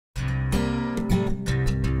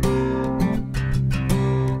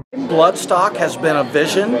Bloodstock has been a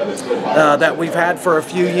vision that we've had for a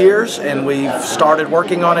few years, and we've started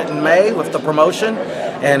working on it in May with the promotion.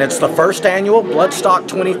 And it's the first annual Bloodstock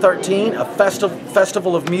 2013, a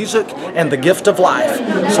festival of music and the gift of life.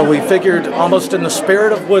 So we figured, almost in the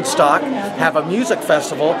spirit of Woodstock, have a music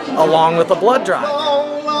festival along with a blood drive.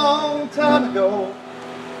 Long, long time ago,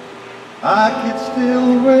 I can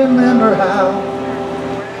still remember how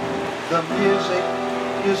the music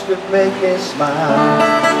used to make me smile.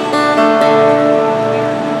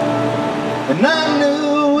 And I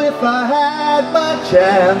knew if I had my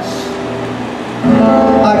chance,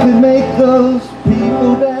 I could make those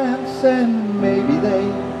people dance, and maybe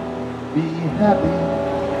they'd be happy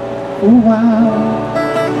for a while.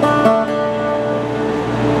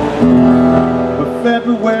 But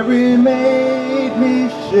February made me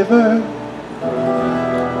shiver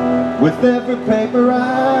with every paper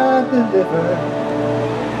I deliver.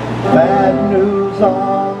 Bad news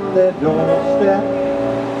on their doorstep.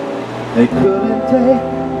 They couldn't take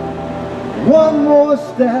one more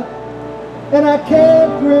step. And I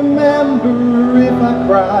can't remember if I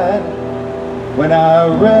cried when I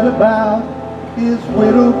read about his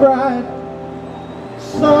widow bride.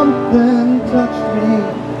 Something touched me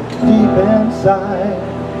deep inside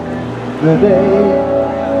the day.